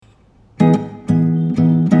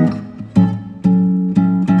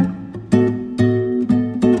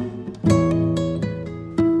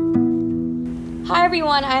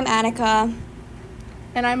everyone, I'm Annika.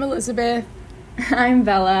 And I'm Elizabeth. I'm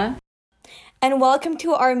Bella. And welcome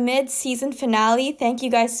to our mid-season finale. Thank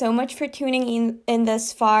you guys so much for tuning in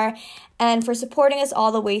this far and for supporting us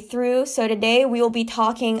all the way through. So today we will be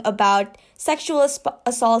talking about sexual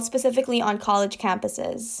assault specifically on college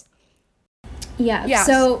campuses. Yeah.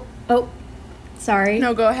 Sorry.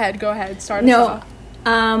 No, go ahead. Start us off.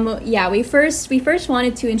 We first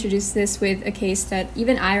wanted to introduce this with a case that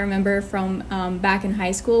even I remember from back in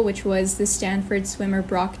high school, which was the Stanford swimmer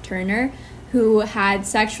Brock Turner, who had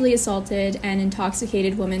sexually assaulted an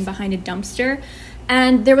intoxicated woman behind a dumpster.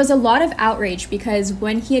 And there was a lot of outrage because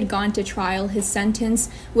when he had gone to trial, his sentence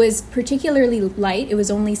was particularly light. It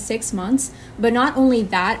was only 6 months. But not only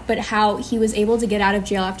that, but how he was able to get out of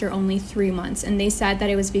jail after only 3 months. And they said that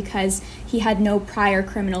it was because he had no prior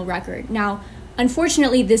criminal record. Now,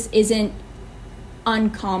 unfortunately, this isn't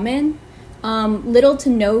uncommon. Little to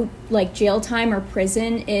no jail time or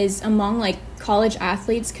prison is among college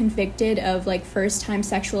athletes convicted of first-time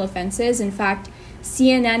sexual offenses. In fact,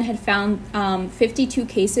 CNN had found 52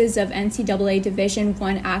 cases of NCAA Division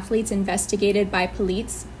I athletes investigated by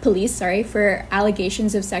police for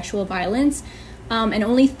allegations of sexual violence, and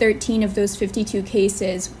only 13 of those 52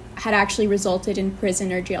 cases had actually resulted in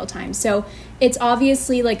prison or jail time. So it's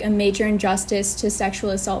obviously a major injustice to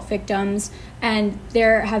sexual assault victims, and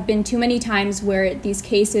there have been too many times where these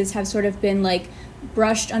cases have sort of been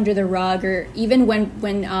brushed under the rug, or even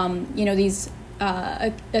when these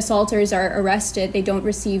assaulters are arrested, they don't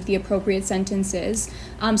receive the appropriate sentences.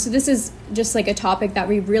 So this is just a topic that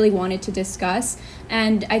we really wanted to discuss,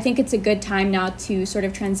 and I think it's a good time now to sort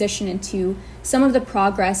of transition into some of the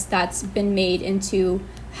progress that's been made into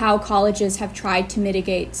how colleges have tried to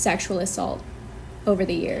mitigate sexual assault over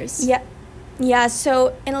the years. Yeah.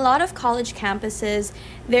 So in a lot of college campuses,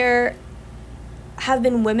 there have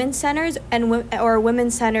been women's centers or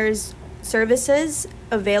women's centers services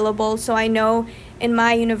available. So I know in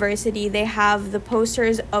my university they have the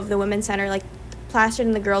posters of the women's center plastered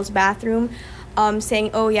in the girls' bathroom,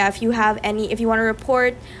 saying, "Oh yeah, if you want to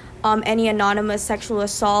report any anonymous sexual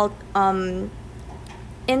assault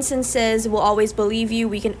instances, we'll always believe you.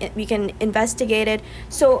 We can investigate it."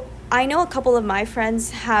 So I know a couple of my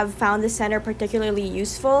friends have found the center particularly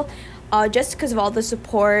useful, just because of all the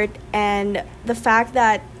support and the fact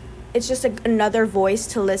that it's just another voice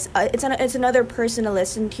to listen. It's another person to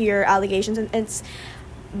listen to your allegations, and it's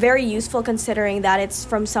very useful considering that it's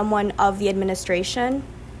from someone of the administration.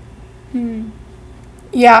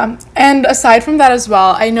 Yeah, and aside from that as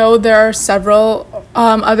well, I know there are several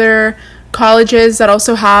other colleges that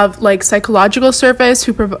also have psychological services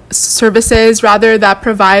that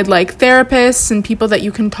provide therapists and people that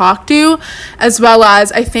you can talk to, as well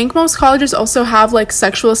as I think most colleges also have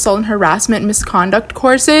sexual assault and harassment misconduct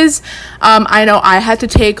courses. I know I had to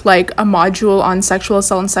take a module on sexual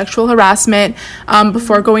assault and sexual harassment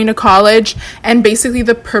before going to college, and basically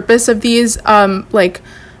the purpose of these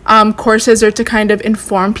courses are to kind of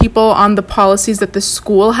inform people on the policies that the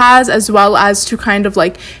school has, as well as to kind of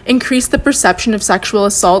increase the perception of sexual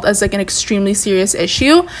assault as an extremely serious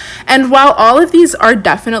issue. And while all of these are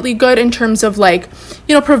definitely good in terms of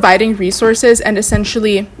providing resources and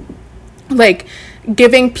essentially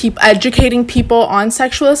educating people on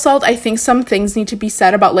sexual assault, I think some things need to be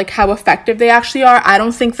said about how effective they actually are. I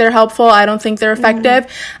don't think they're helpful. I don't think they're effective.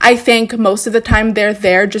 I think most of the time they're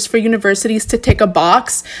there just for universities to tick a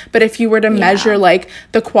box. But if you were to measure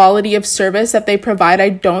the quality of service that they provide, I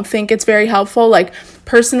don't think it's very helpful.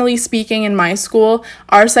 Personally speaking, in my school,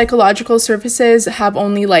 our psychological services have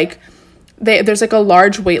only there's a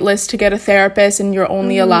large wait list to get a therapist, and you're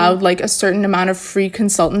only allowed a certain amount of free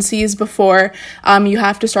consultancies before you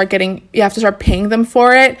have to start paying them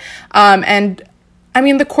for it. And I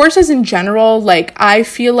mean, the courses in general, I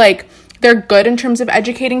feel they're good in terms of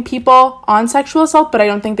educating people on sexual assault, but I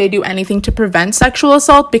don't think they do anything to prevent sexual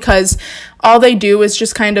assault, because all they do is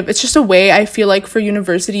just it's just a way, I feel for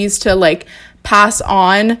universities to pass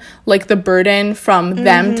on the burden from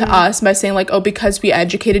them to us by saying because we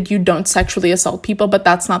educated you, don't sexually assault people, but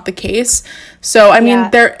that's not the case. So I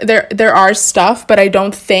mean, there are stuff, but I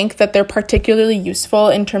don't think that they're particularly useful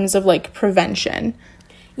in terms of prevention.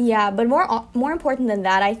 Yeah, but more important than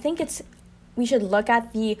that, I think we should look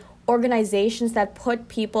at the organizations that put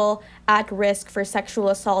people at risk for sexual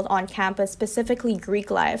assault on campus, specifically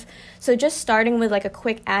Greek Life. So just starting with a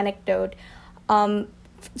quick anecdote.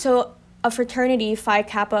 So a fraternity, Phi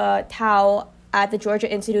Kappa Tau, at the Georgia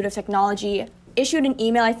Institute of Technology issued an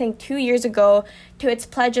email, I think 2 years ago, to its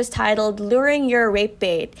pledges titled "Luring Your Rape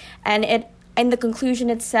Bait." And in the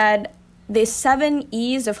conclusion it said, the 7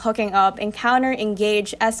 E's of hooking up: encounter,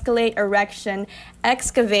 engage, escalate, erection,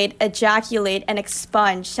 excavate, ejaculate, and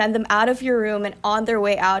expunge. Send them out of your room and on their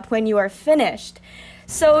way out when you are finished.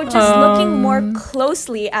 So just looking more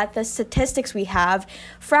closely at the statistics we have,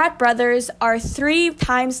 frat brothers are 3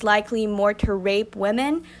 times likely more to rape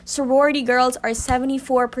women, sorority girls are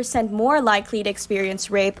 74% more likely to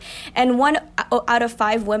experience rape, and 1 out of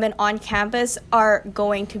 5 women on campus are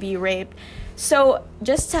going to be raped. So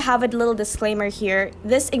just to have a little disclaimer here,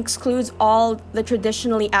 this excludes all the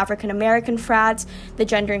traditionally African American frats, the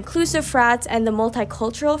gender inclusive frats, and the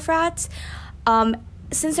multicultural frats.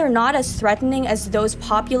 Since they're not as threatening as those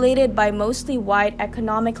populated by mostly white,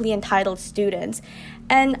 economically entitled students.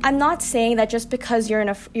 And I'm not saying that just because you're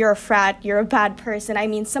a frat, you're a bad person. I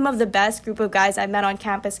mean, some of the best group of guys I've met on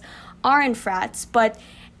campus are in frats, but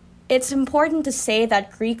it's important to say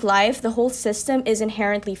that Greek life, the whole system, is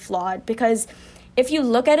inherently flawed, because if you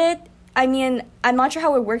look at it, I mean, I'm not sure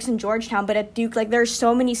how it works in Georgetown, but at Duke, like, there's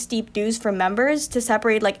so many steep dues for members to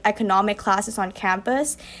separate, like, economic classes on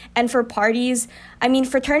campus. And for parties, I mean,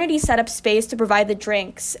 fraternities set up space to provide the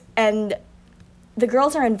drinks, and the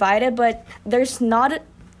girls are invited, but there's not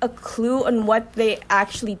a clue on what they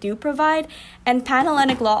actually do provide. And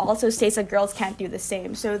Panhellenic law also states that girls can't do the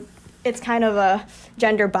same. So it's kind of a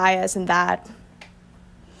gender bias in that.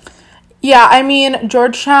 Yeah, I mean,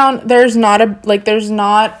 Georgetown,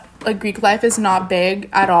 Greek life is not big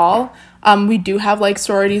at all. We do have, like,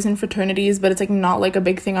 sororities and fraternities, but it's, like, not, like, a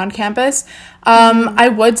big thing on campus. I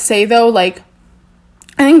would say, though, like,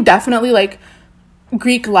 I think definitely, like,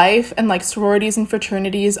 Greek life and, like, sororities and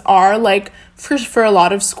fraternities are, like, for a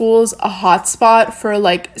lot of schools, a hotspot for,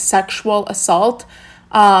 like, sexual assault.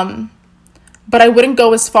 But I wouldn't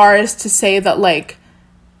go as far as to say that, like,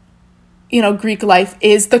 you know, Greek life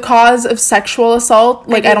is the cause of sexual assault.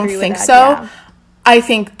 Like, I don't think so. Yeah. I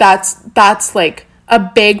think that's like a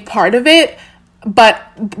big part of it, but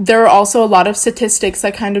there are also a lot of statistics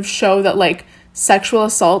that kind of show that, like, sexual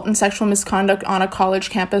assault and sexual misconduct on a college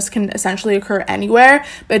campus can essentially occur anywhere,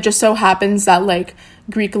 but it just so happens that, like,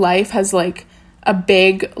 Greek life has, like, a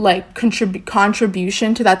big, like,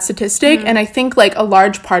 contribution to that statistic. And I think, like, a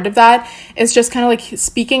large part of that is just kind of, like,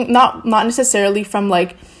 speaking not necessarily from,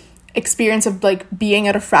 like, experience of, like, being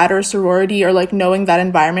at a frat or a sorority or, like, knowing that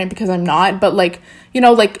environment, because I'm not, but, like, you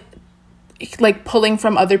know, like pulling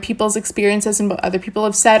from other people's experiences and what other people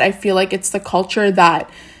have said. I feel like it's the culture that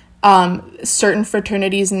certain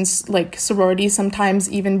fraternities and, like, sororities sometimes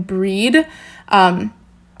even breed. I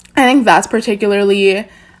think that's particularly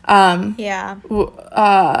problematic,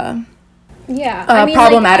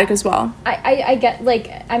 like, as well. I get, like,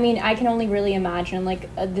 I mean, I can only really imagine,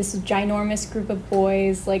 like, this ginormous group of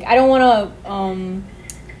boys. Like, I don't want to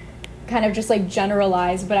kind of just, like,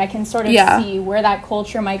 generalize, but I can sort of see where that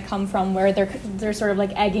culture might come from, where they're sort of,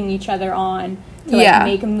 like, egging each other on to, like,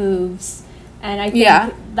 make moves. And I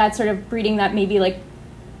think that's sort of breeding that maybe, like,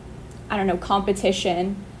 I don't know,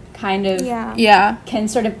 competition kind of can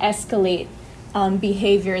sort of escalate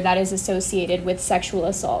behavior that is associated with sexual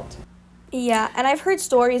assault. Yeah, and I've heard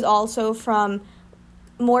stories also from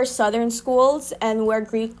more southern schools and where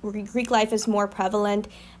Greek life is more prevalent,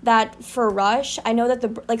 that for Rush, I know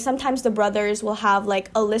that sometimes the brothers will have,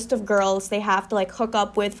 like, a list of girls they have to, like, hook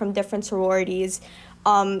up with from different sororities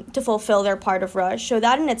to fulfill their part of Rush. So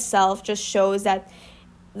that in itself just shows that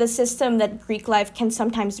the system that Greek life can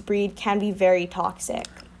sometimes breed can be very toxic.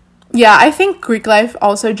 Yeah, I think Greek life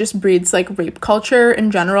also just breeds, like, rape culture in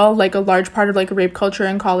general. Like, a large part of, like, rape culture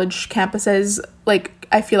in college campuses, like,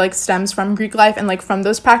 I feel like stems from Greek life and, like, from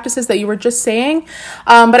those practices that you were just saying.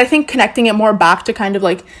 But I think connecting it more back to kind of,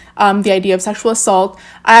 like, the idea of sexual assault.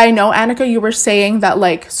 I know, Annika, you were saying that,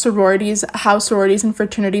 like, how sororities and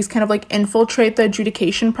fraternities kind of, like, infiltrate the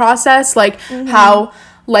adjudication process. Like, how,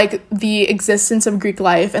 like, the existence of Greek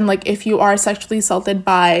life and, like, if you are sexually assaulted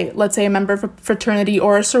by, let's say, a member of a fraternity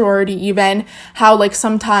or a sorority even, how, like,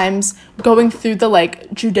 sometimes going through the,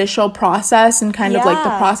 like, judicial process and kind of, like,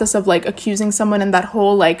 the process of, like, accusing someone and that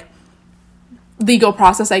whole, like, legal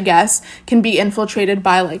process, I guess, can be infiltrated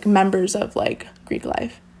by, like, members of, like, Greek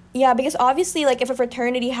life. Yeah, because obviously, like, if a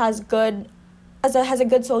fraternity has a good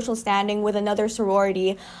social standing with another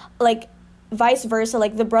sorority, like, vice versa,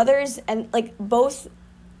 like, the brothers and, like, both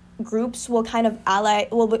groups will kind of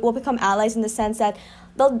will become allies in the sense that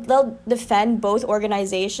they'll defend both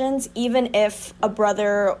organizations, even if a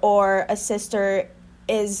brother or a sister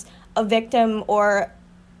is a victim or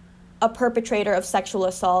a perpetrator of sexual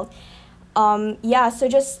assault. So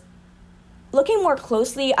just looking more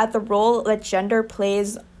closely at the role that gender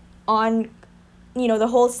plays on, you know, the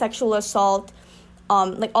whole sexual assault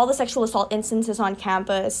like all the sexual assault instances on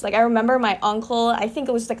campus. Like I remember my uncle, I think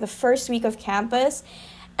it was like the first week of campus,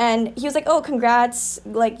 and he was like, "Oh, congrats!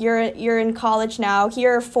 Like you're in college now.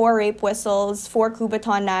 Here are 4 rape whistles, 4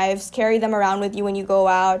 Kubotan knives. Carry them around with you when you go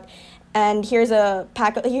out. And here's a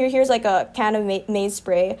pack. Here's like a can of mace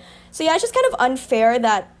spray." So yeah, it's just kind of unfair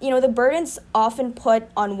that the burden's often put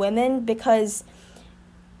on women because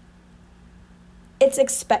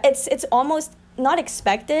it's almost not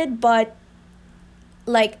expected, but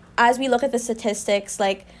like as we look at the statistics,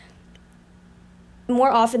 like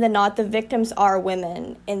more often than not, the victims are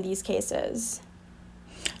women in these cases.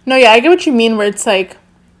 No, yeah, I get what you mean, where it's like,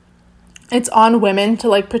 it's on women to,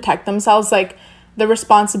 like, protect themselves. Like, the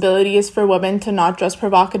responsibility is for women to not dress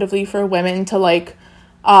provocatively, for women to, like,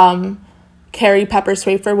 carry pepper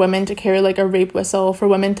spray, for women to carry, like, a rape whistle, for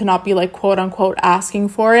women to not be, like, quote-unquote asking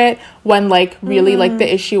for it, when, like, really, like,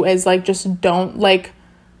 the issue is, like, just don't, like,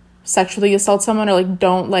 sexually assault someone, or, like,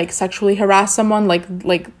 don't, like, sexually harass someone, like,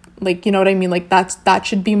 you know what I mean? Like, that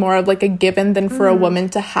should be more of, like, a given than for a woman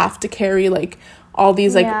to have to carry, like, all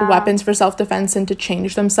these, like, weapons for self-defense and to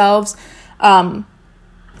change themselves. I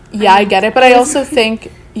get it, but I also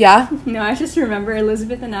think, yeah? No, I just remember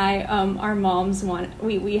Elizabeth and I, our moms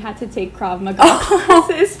we had to take Krav Maga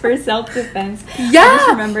classes for self-defense. Yeah! I just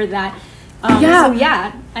remember that. So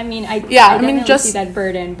yeah, I mean, I definitely see that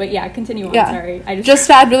burden, but yeah, continue on, sorry. Just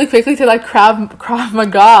to add really quickly to, like, Krav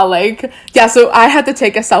Maga, like, yeah, so I had to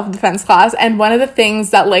take a self-defense class, and one of the things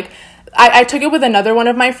that, like, I took it with another one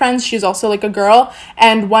of my friends. She's also, like, a girl,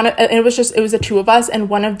 and it was the 2 of us, and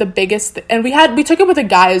one of the biggest, and we took it with a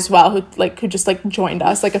guy as well, who just, like, joined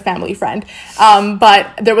us, like a family friend,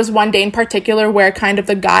 but there was one day in particular where kind of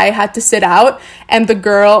the guy had to sit out, and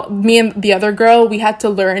me and the other girl, we had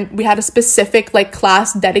a specific, like,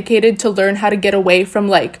 class dedicated to learn how to get away from,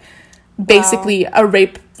 like, basically a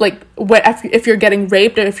rape, like, what if you're getting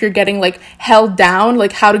raped, or if you're getting, like, held down,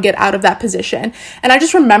 like, how to get out of that position. And I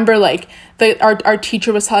just remember, like, our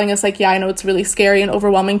teacher was telling us, like, yeah, I know it's really scary and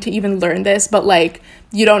overwhelming to even learn this, but, like,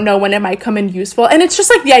 you don't know when it might come in useful. And it's just,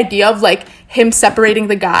 like, the idea of, like, him separating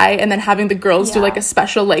the guy and then having the girls do, like, a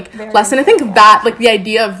special, like, lesson. I think that, like, the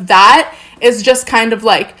idea of that is just kind of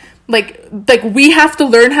like we have to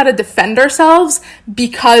learn how to defend ourselves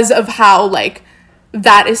because of how, like,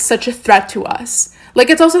 that is such a threat to us. Like,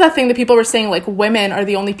 it's also that thing that people were saying, like, women are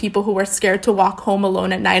the only people who are scared to walk home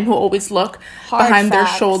alone at night and who always look behind their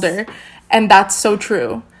shoulder. And that's so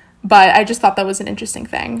true. But I just thought that was an interesting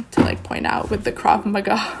thing to, like, point out with the Krav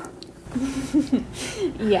Maga.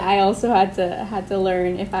 Yeah, I also had to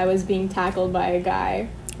learn if I was being tackled by a guy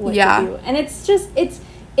what to do. And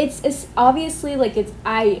it's obviously, like,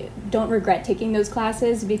 I don't regret taking those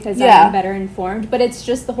classes because I'm better informed, but it's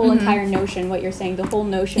just the whole entire notion, what you're saying, the whole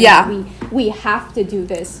notion that we have to do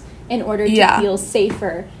this in order to feel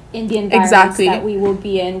safer in the environments that we will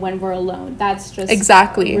be in when we're alone. That's just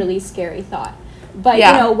a really scary thought. But,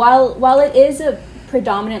 while it is a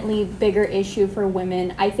predominantly bigger issue for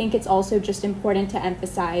women, I think it's also just important to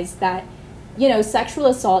emphasize that sexual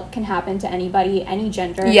assault can happen to anybody, any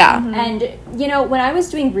gender. Yeah. And, when I was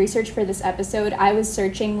doing research for this episode, I was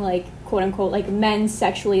searching, like, quote unquote, like, men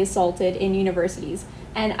sexually assaulted in universities.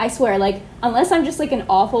 And I swear, like, unless I'm just, like, an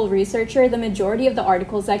awful researcher, the majority of the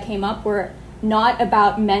articles that came up were not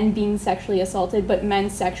about men being sexually assaulted, but men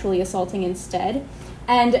sexually assaulting instead.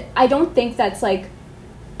 And I don't think that's, like,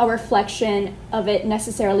 a reflection of it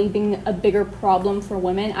necessarily being a bigger problem for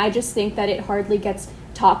women. I just think that it hardly gets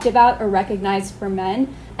talked about or recognized for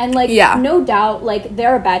men, and, like, no doubt, like, there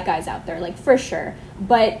are bad guys out there, like, for sure,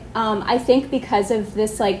 but I think because of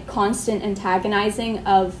this, like, constant antagonizing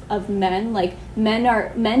of men, like,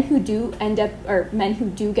 men who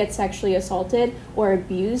do get sexually assaulted or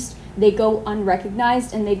abused, they go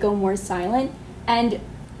unrecognized and they go more silent. And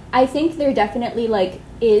I think there definitely, like,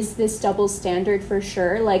 is this double standard for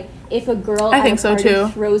sure. Like, if a girl at a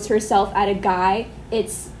party throws herself at a guy,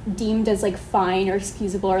 it's deemed as, like, fine or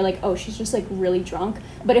excusable, or, like, oh, she's just, like, really drunk.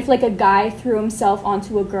 But if, like, a guy threw himself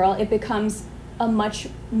onto a girl, it becomes a much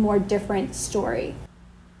more different story.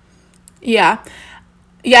 Yeah,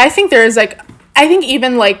 I think there is, like,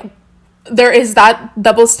 even, like, there is that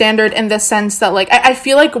double standard in the sense that, like, I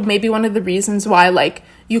feel like maybe one of the reasons why, like,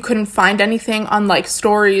 you couldn't find anything on, like,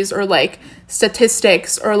 stories or, like,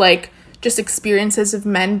 statistics or, like, just experiences of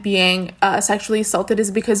men being sexually assaulted is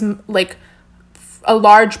because, like, a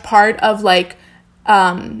large part of, like,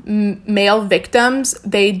 male victims,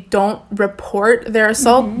 they don't report their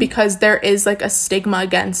assault because there is, like, a stigma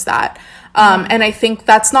against that. And I think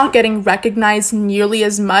that's not getting recognized nearly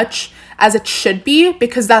as much as it should be,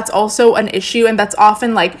 because that's also an issue, and that's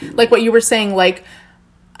often, like what you were saying, like,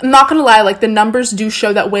 I'm not gonna lie, like, the numbers do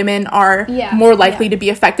show that women are more likely to be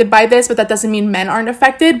affected by this, but that doesn't mean men aren't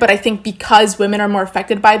affected. But I think because women are more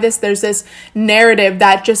affected by this, there's this narrative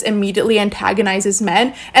that just immediately antagonizes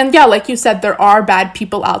men. And yeah, like you said, there are bad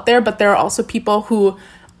people out there, but there are also people who,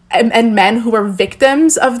 and men who are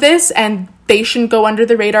victims of this, and they shouldn't go under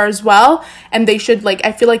the radar as well. And they should, like,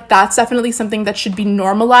 I feel like that's definitely something that should be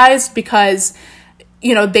normalized, because,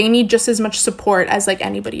 you know, they need just as much support as, like,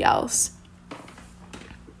 anybody else.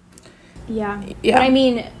 Yeah. But I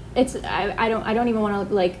mean, it's I don't even want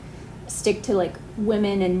to, like, stick to, like,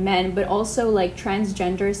 women and men, but also, like,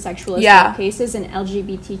 transgender sexual assault cases and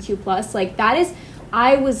LGBTQ+. Like, that is,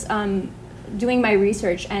 I was doing my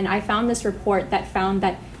research, and I found this report that found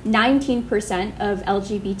that 19% of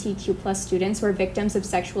LGBTQ+ students were victims of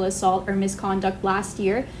sexual assault or misconduct last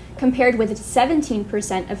year, compared with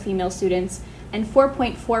 17% of female students and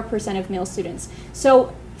 4.4% of male students.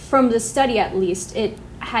 So from the study, at least, it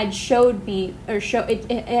had showed me, or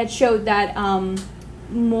it had showed that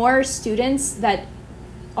more students that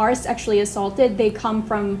are sexually assaulted, they come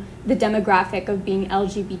from the demographic of being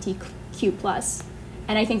LGBTQ+.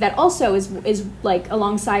 And I think that also is like,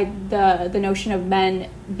 alongside the notion of men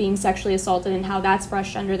being sexually assaulted and how that's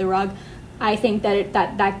brushed under the rug, I think that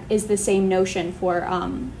that is the same notion for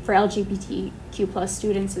LGBTQ+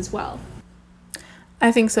 students as well.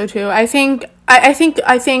 I think so too. I think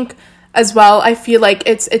as well, I feel like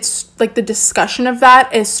it's like the discussion of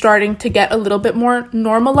that is starting to get a little bit more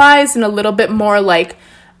normalized, and a little bit more like,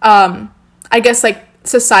 I guess, like,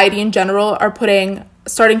 society in general are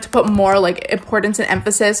starting to put more, like, importance and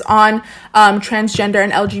emphasis on transgender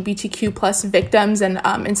and LGBTQ+ victims and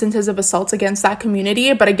instances of assaults against that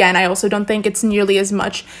community. But again, I also don't think it's nearly as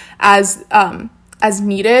much as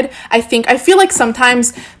needed. I feel like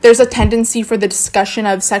sometimes there's a tendency for the discussion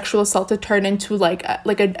of sexual assault to turn into like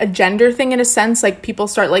a gender thing, in a sense. Like, people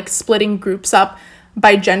start, like, splitting groups up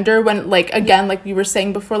by gender, when, like, again, like we were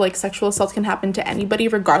saying before, like, sexual assault can happen to anybody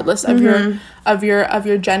regardless of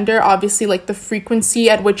your gender. Obviously, like, the frequency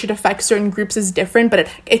at which it affects certain groups is different, but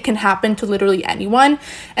it can happen to literally anyone.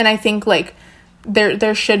 And I think, like,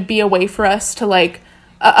 there should be a way for us to, like,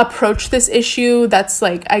 approach this issue that's,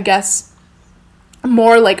 like, I guess,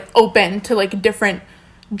 more, like, open to, like, different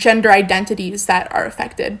gender identities that are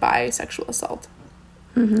affected by sexual assault.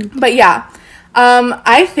 But yeah,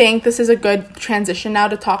 I think this is a good transition now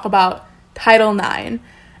to talk about Title IX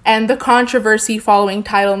and the controversy following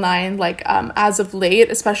Title IX, like, as of late,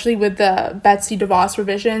 especially with the Betsy DeVos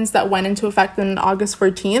revisions that went into effect on August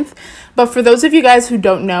 14th. But for those of you guys who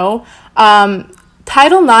don't know,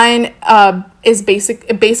 Title IX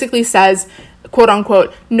it basically says, quote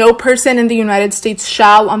unquote, no person in the United States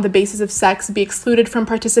shall, on the basis of sex, be excluded from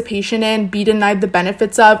participation in, be denied the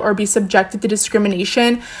benefits of, or be subjected to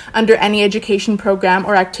discrimination under any education program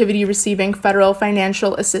or activity receiving federal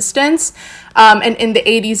financial assistance. And in the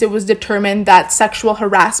 80s, it was determined that sexual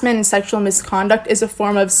harassment and sexual misconduct is a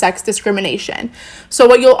form of sex discrimination. So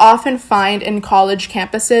what you'll often find in college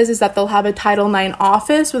campuses is that they'll have a Title IX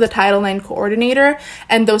office with a Title IX coordinator,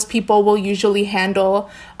 and those people will usually handle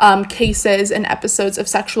cases and episodes of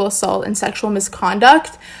sexual assault and sexual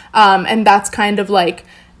misconduct. And that's kind of like,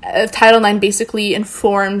 Title IX basically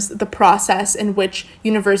informs the process in which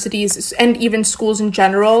universities and even schools in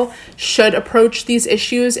general should approach these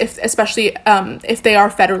issues, especially if they are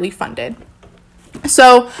federally funded.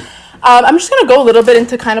 So I'm just going to go a little bit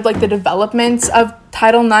into kind of like the developments of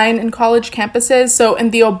Title IX in college campuses. So in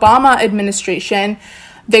the Obama administration,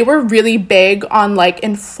 they were really big on, like,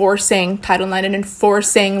 enforcing Title IX and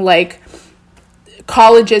enforcing, like,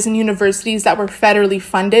 colleges and universities that were federally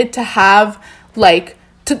funded to have, like,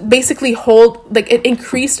 to basically hold, like, it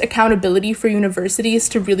increased accountability for universities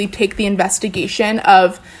to really take the investigation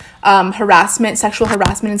of sexual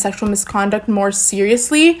harassment and sexual misconduct more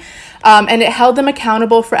seriously. And it held them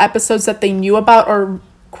accountable for episodes that they knew about or,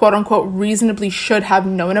 quote unquote, reasonably should have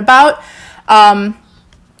known about.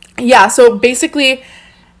 So basically,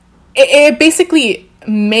 it basically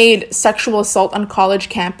made sexual assault on college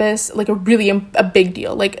campus, like, a big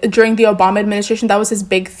deal. Like, during the Obama administration, that was his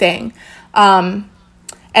big thing. And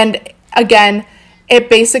again, it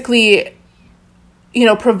basically,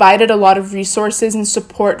 provided a lot of resources and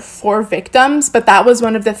support for victims, but that was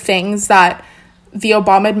one of the things that the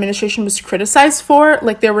Obama administration was criticized for.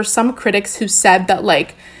 Like, there were some critics who said that,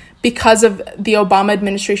 like, because of the Obama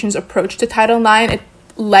administration's approach to Title IX, it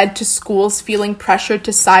led to schools feeling pressured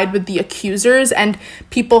to side with the accusers, and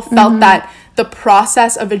people felt that the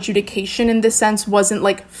process of adjudication in this sense wasn't,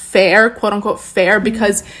 like, fair, quote unquote fair,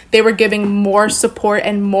 because they were giving more support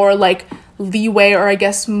and more, like, leeway, or I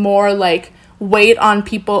guess more, like, weight on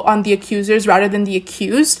the accusers rather than the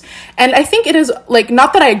accused. And I think it is, like,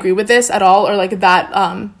 not that I agree with this at all, or like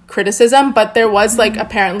that criticism, but there was like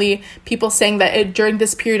apparently people saying that during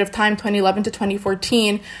this period of time, 2011 to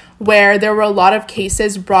 2014, where there were a lot of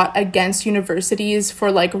cases brought against universities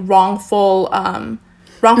for like wrongful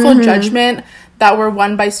judgment that were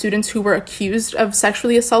won by students who were accused of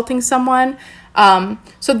sexually assaulting someone.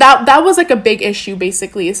 So that was like a big issue,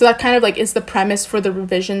 basically. So that kind of like is the premise for the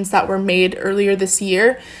revisions that were made earlier this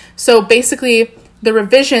year. So basically, the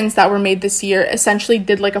revisions that were made this year essentially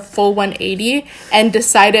did like a full 180 and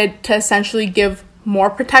decided to essentially give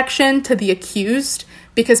more protection to the accused,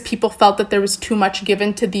 because people felt that there was too much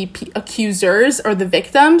given to the accusers or the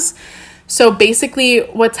victims. So basically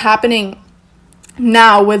what's happening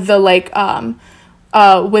now with the like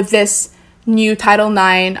with this new Title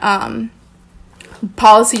IX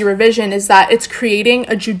policy revision is that it's creating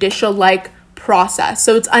a judicial-like process.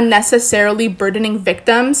 So it's unnecessarily burdening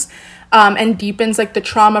victims and deepens like the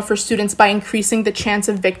trauma for students by increasing the chance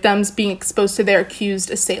of victims being exposed to their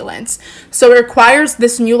accused assailants. So it requires,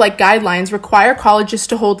 this new like guidelines require colleges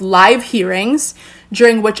to hold live hearings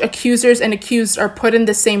during which accusers and accused are put in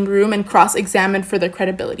the same room and cross-examined for their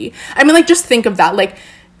credibility. I mean, like, just think of that. Like,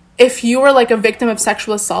 if you were like a victim of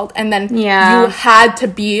sexual assault and then you had to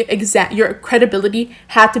be your credibility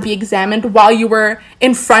had to be examined while you were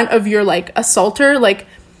in front of your like assaulter, like,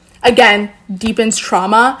 again, deepens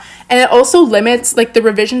trauma. And it also limits, like, the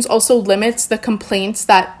revisions also limits the complaints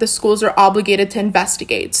that the schools are obligated to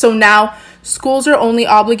investigate. So now schools are only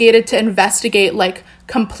obligated to investigate like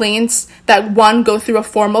complaints that, one, go through a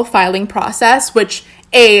formal filing process, which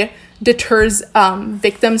deters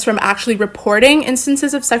victims from actually reporting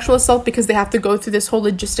instances of sexual assault because they have to go through this whole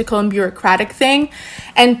logistical and bureaucratic thing.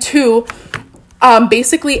 And two,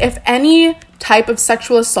 basically, if any type of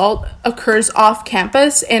sexual assault occurs off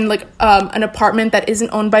campus in like an apartment that isn't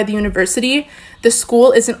owned by the university, the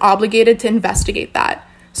school isn't obligated to investigate that.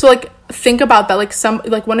 So like, think about that.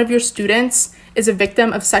 Like one of your students is a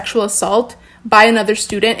victim of sexual assault by another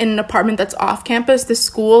student in an apartment that's off campus. The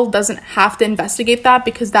school doesn't have to investigate that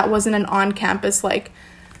because that wasn't an on-campus like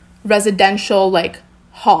residential like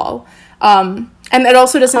hall. And it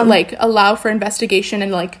also doesn't like allow for investigation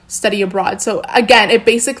and like study abroad. So again, it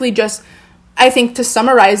basically just, I think, to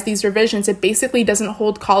summarize these revisions, it basically doesn't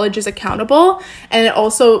hold colleges accountable, and it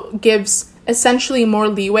also gives essentially more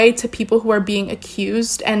leeway to people who are being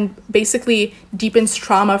accused and basically deepens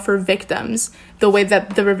trauma for victims the way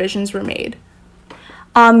that the revisions were made.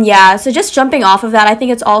 So just jumping off of that, I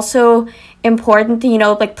think it's also important to,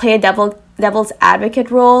 like, play a devil's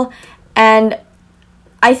advocate role. And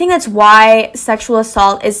I think that's why sexual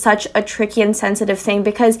assault is such a tricky and sensitive thing,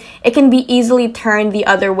 because it can be easily turned the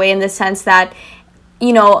other way, in the sense that,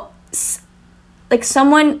 like,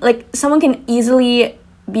 someone can easily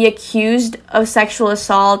be accused of sexual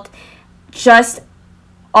assault just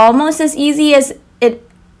almost as easy as it.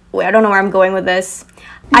 Wait, I don't know where I'm going with this.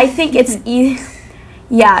 I think it's easy.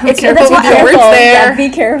 Yeah, it's that's what words there. Yeah, be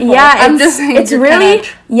careful. Yeah, I'm just saying. It's really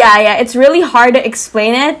it's really hard to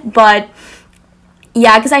explain it, but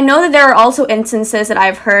yeah, because I know that there are also instances that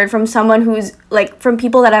I've heard from someone who's like, from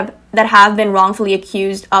people that have been wrongfully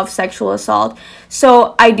accused of sexual assault.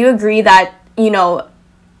 So I do agree that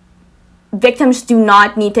victims do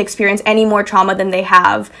not need to experience any more trauma than they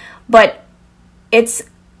have, but I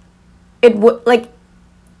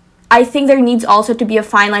think there needs also to be a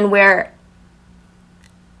fine line where.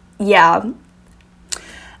 Yeah.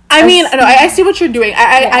 I mean, no, I see what you're doing.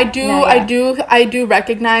 I do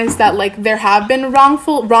recognize that, like, there have been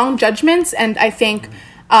wrong judgments, and I think,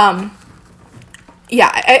 I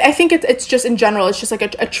think it's just, in general, it's just like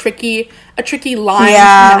a tricky line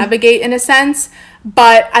to navigate, in a sense.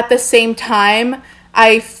 But at the same time,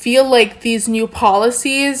 I feel like these new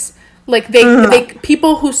policies, like, they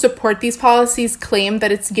people who support these policies claim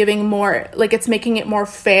that it's giving more, like, it's making it more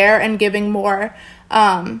fair and giving more,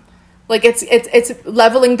 like, it's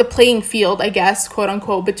leveling the playing field, I guess, quote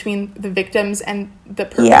unquote, between the victims and the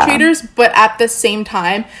perpetrators. But at the same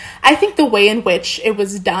time, I think the way in which it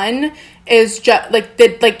was done is just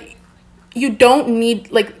like you don't need,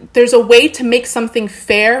 like, there's a way to make something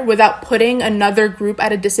fair without putting another group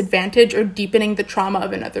at a disadvantage or deepening the trauma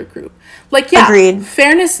of another group. Like, Agreed.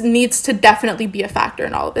 Fairness needs to definitely be a factor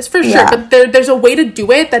in all of this, for sure. But there's a way to do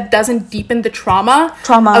it that doesn't deepen the trauma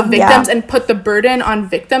of victims and put the burden on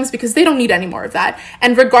victims, because they don't need any more of that.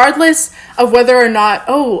 And regardless of whether or not,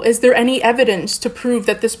 is there any evidence to prove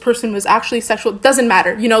that this person was actually sexual, it doesn't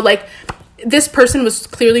matter. Like, this person was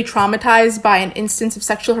clearly traumatized by an instance of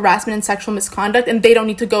sexual harassment and sexual misconduct, and they don't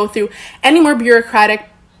need to go through any more bureaucratic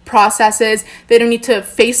processes. They don't need to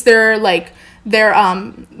face their, like, their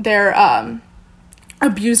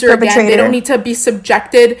abuser again. They don't need to be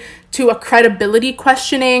subjected to a credibility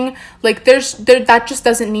questioning. Like that just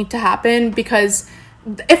doesn't need to happen, because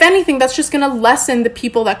if anything, that's just gonna lessen the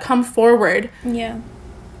people that come forward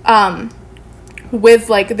with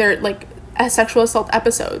like their like sexual assault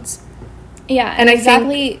episodes. Yeah, and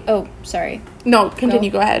exactly. No, continue.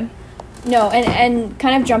 Go ahead. No, and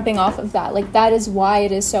kind of jumping off of that, like, that is why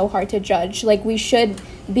it is so hard to judge. Like, we should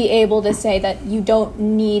be able to say that you don't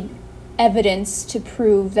need evidence to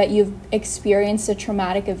prove that you've experienced a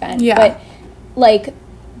traumatic event. Yeah. But, like,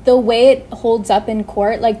 the way it holds up in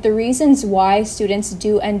court, like, the reasons why students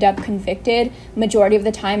do end up convicted majority of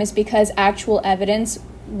the time is because actual evidence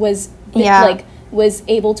was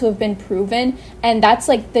able to have been proven. And that's,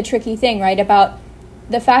 like, the tricky thing, right, about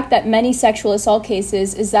the fact that many sexual assault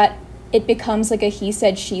cases is that it becomes like a he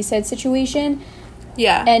said, she said situation.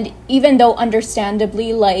 Yeah. And even though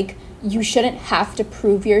understandably, like, you shouldn't have to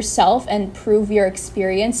prove yourself and prove your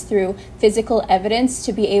experience through physical evidence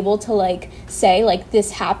to be able to, like, say, like,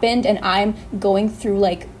 this happened and I'm going through,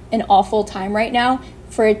 like, an awful time right now,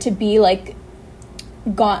 for it to be, like,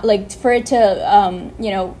 gone, like, for it to,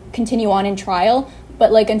 continue on in trial.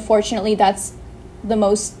 But, like, unfortunately, that's the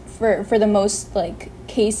most, for the most, like,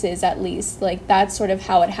 cases at least, like, that's sort of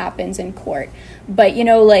how it happens in court. But,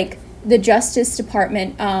 like, the Justice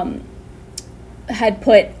Department had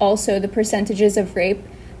put also the percentages of rape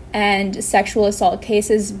and sexual assault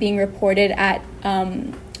cases being reported at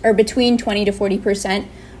or between 20 to 40%,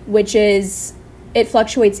 which is, it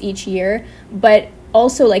fluctuates each year. But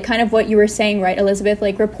also, like, kind of what you were saying, right, Elizabeth,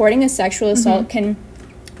 like, reporting a sexual assault can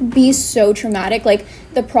be so traumatic. Like,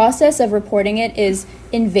 the process of reporting it is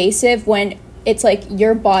invasive when it's like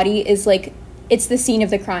your body is like, it's the scene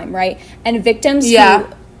of the crime, right? And victims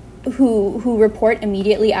who report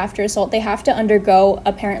immediately after assault, they have to undergo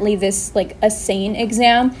apparently this, like, a SANE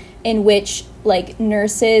exam in which, like,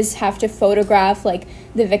 nurses have to photograph, like,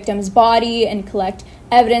 the victim's body and collect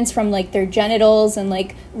evidence from, like, their genitals, and,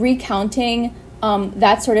 like, recounting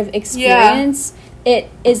that sort of experience.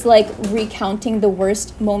 It is like recounting the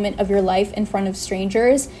worst moment of your life in front of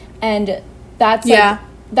strangers. And that's like,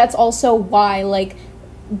 that's also why, like,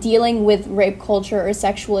 dealing with rape culture or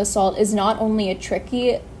sexual assault is not only a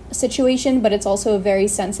tricky situation, but it's also a very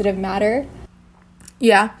sensitive matter.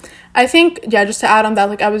 Yeah. I think, just to add on that,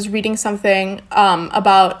 like, I was reading something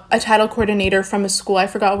about a title coordinator from a school, I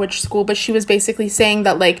forgot which school, but she was basically saying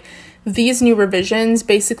that, like, these new revisions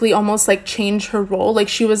basically almost, like, change her role. Like,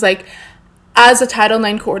 she was like, as a Title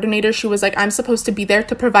IX coordinator, she was like, I'm supposed to be there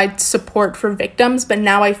to provide support for victims, but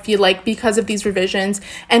now I feel like because of these revisions,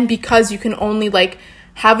 and because you can only, like,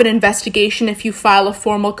 have an investigation if you file a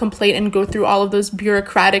formal complaint and go through all of those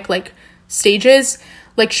bureaucratic, like, stages,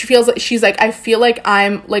 like, she feels like, she's like, I feel like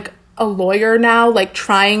I'm, like, a lawyer now, like,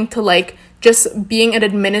 trying to, like, just being an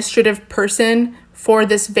administrative person for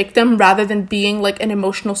this victim rather than being, like, an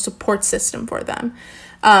emotional support system for them.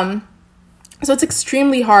 So it's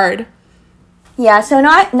extremely hard. Yeah, so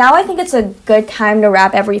now I think it's a good time to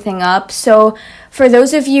wrap everything up. So for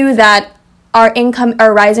those of you that are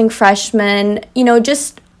rising freshmen,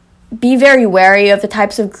 just be very wary of the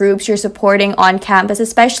types of groups you're supporting on campus,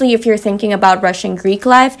 especially if you're thinking about Russian Greek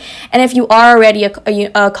life. And if you are already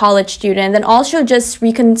a college student, then also just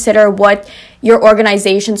reconsider what your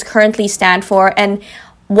organizations currently stand for, and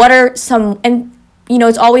what are some, and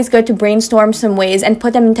it's always good to brainstorm some ways and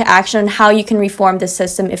put them into action on how you can reform the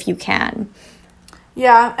system if you can.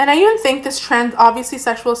 Yeah, and I even think this obviously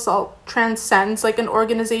sexual assault transcends, like, an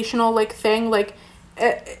organizational, like, thing, like,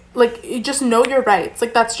 you just know your rights,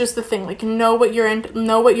 like, that's just the thing, like, know what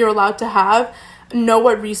you're allowed to have, know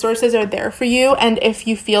what resources are there for you, and if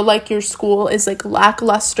you feel like your school is, like,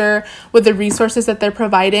 lackluster with the resources that they're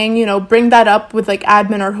providing, bring that up with, like,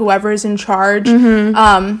 admin or whoever is in charge.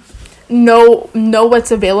 Know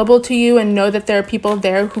what's available to you, and know that there are people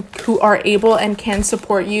there who are able and can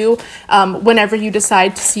support you whenever you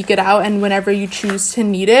decide to seek it out and whenever you choose to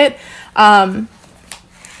need it. And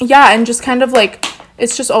just kind of, like,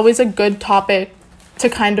 it's just always a good topic to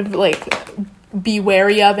kind of, like, be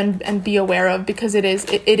wary of and be aware of, because it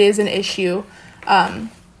is an issue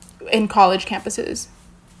in college campuses.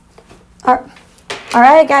 All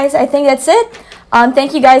right, guys, I think that's it.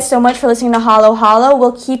 Thank you guys so much for listening to Hollow Hollow.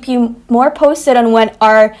 We'll keep you more posted on when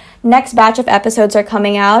our next batch of episodes are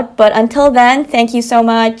coming out. But until then, thank you so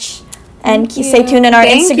much. And stay tuned on our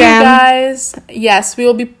Instagram. Thank you, guys. Yes, we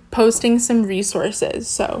will be posting some resources,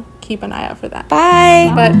 so keep an eye out for that.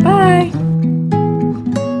 Bye. But bye.